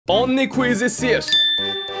Only quiz is here.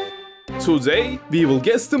 Today, we will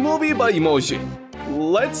guess the movie by Emoji.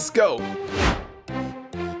 Let's go!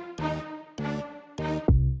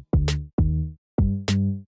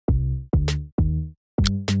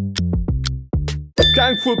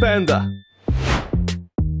 Kung Fu Panda.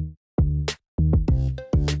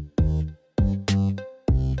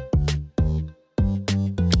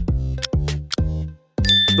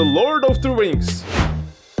 The Lord of the Rings.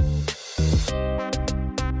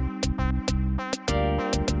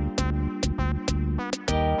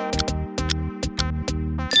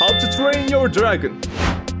 How to Train Your Dragon.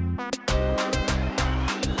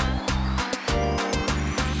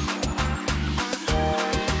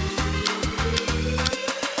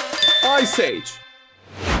 Ice Age.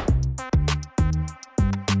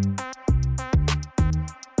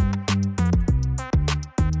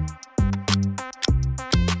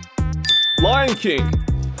 Lion King.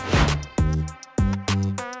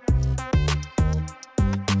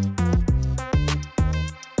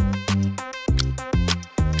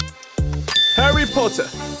 Harry Potter.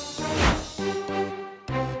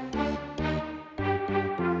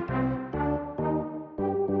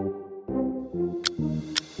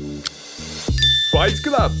 Fight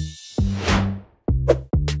Club.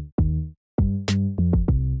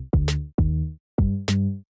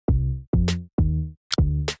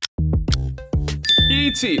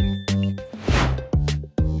 E.T.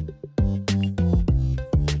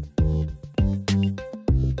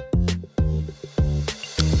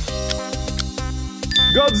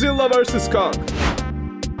 Godzilla vs. Kong.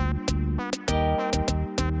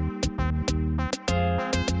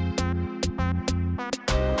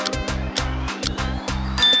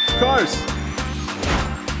 Cars.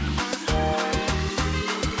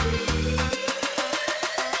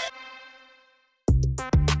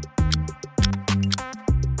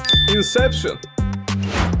 Inception.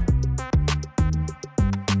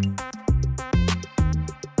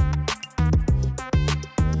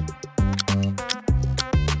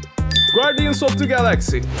 Guardians of the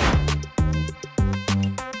Galaxy.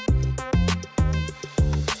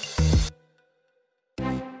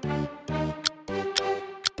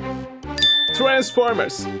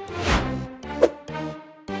 Transformers.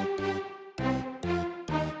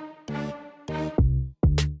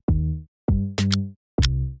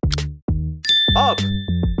 Up.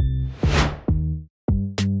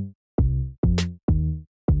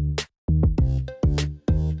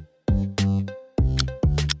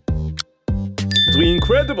 The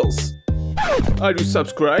Incredibles. Are you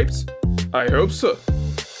subscribed? I hope so.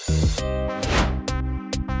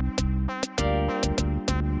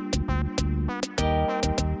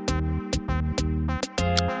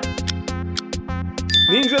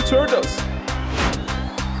 Ninja Turtles.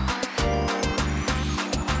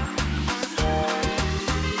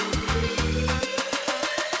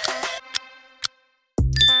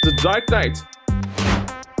 The Dark Knight.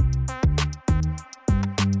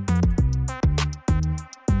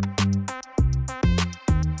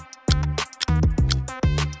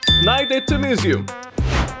 Night at the Museum.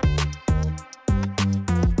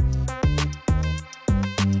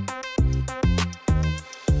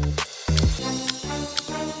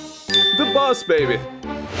 The Boss Baby.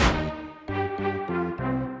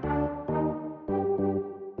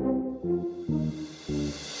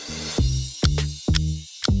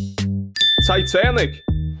 Titanic.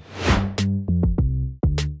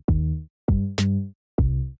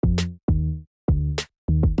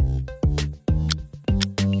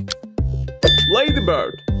 Lady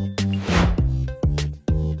Bird.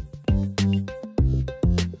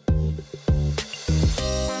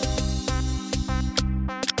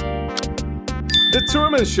 The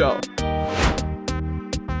Truman Show.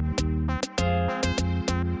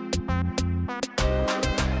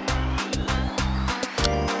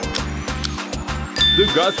 The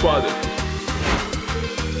Godfather.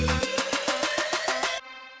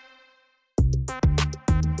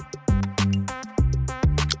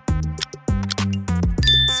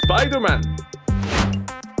 Spider-Man.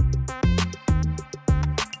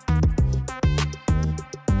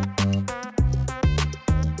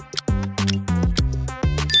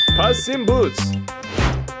 Puss in Boots.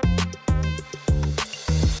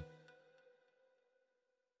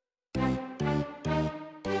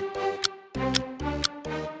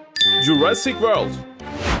 Jurassic World.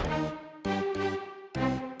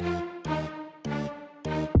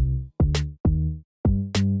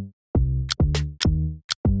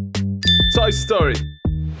 Toy Story.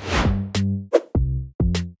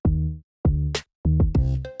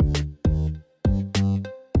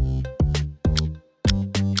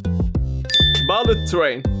 Bullet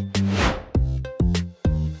Train.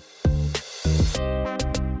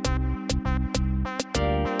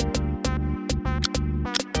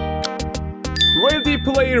 Ready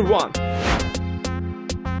Player One.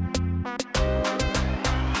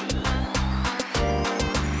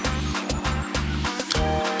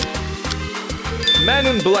 Man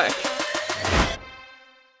in Black.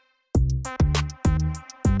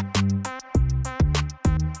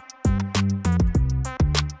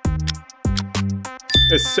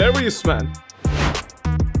 A Serious Man.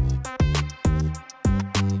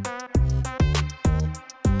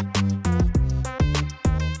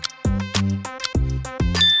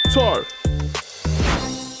 Thor.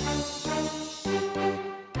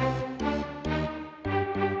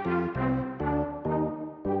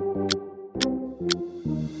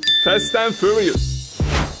 Fast and Furious.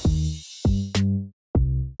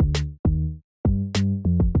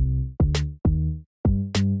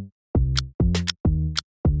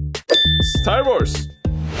 Star Wars.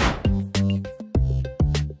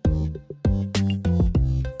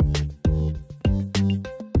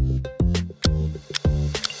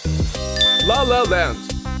 La La Land.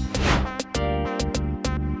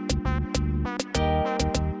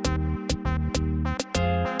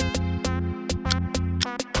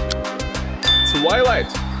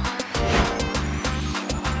 Twilight.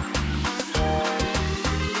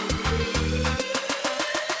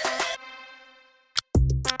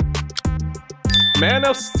 Man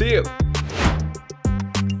of Steel.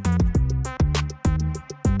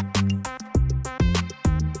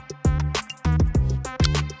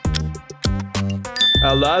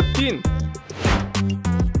 Aladdin.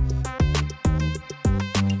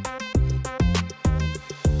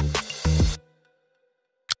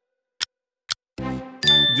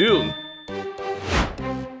 Dune.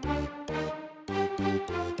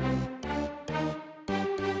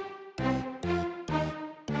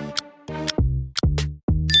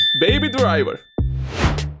 Baby Driver.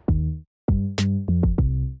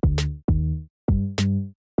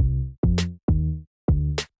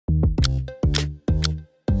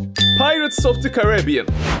 Pirates of the Caribbean.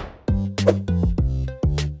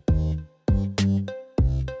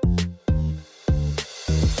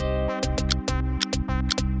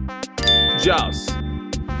 Jaws.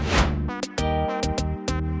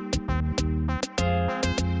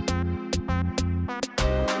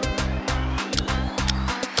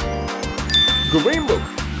 Green Book.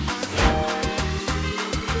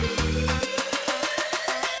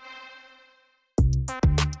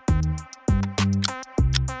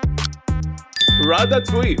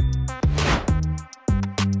 Ratatouille.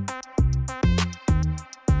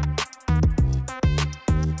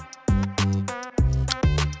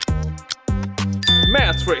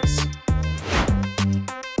 Matrix.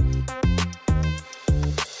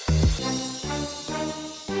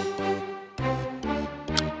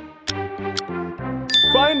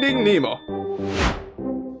 Finding Nemo.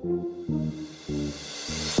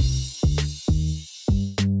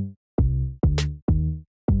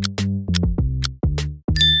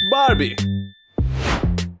 Barbie.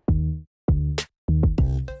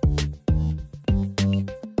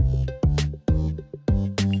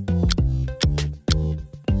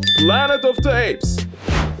 Planet of the Apes.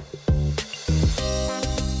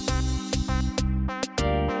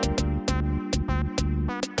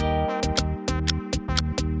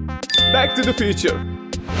 Back to the Future.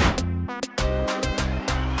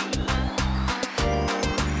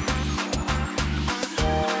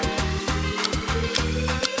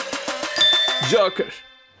 Joker.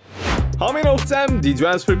 How many of them did you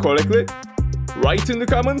answer correctly? Write in the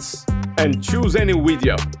comments and choose any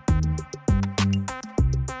video.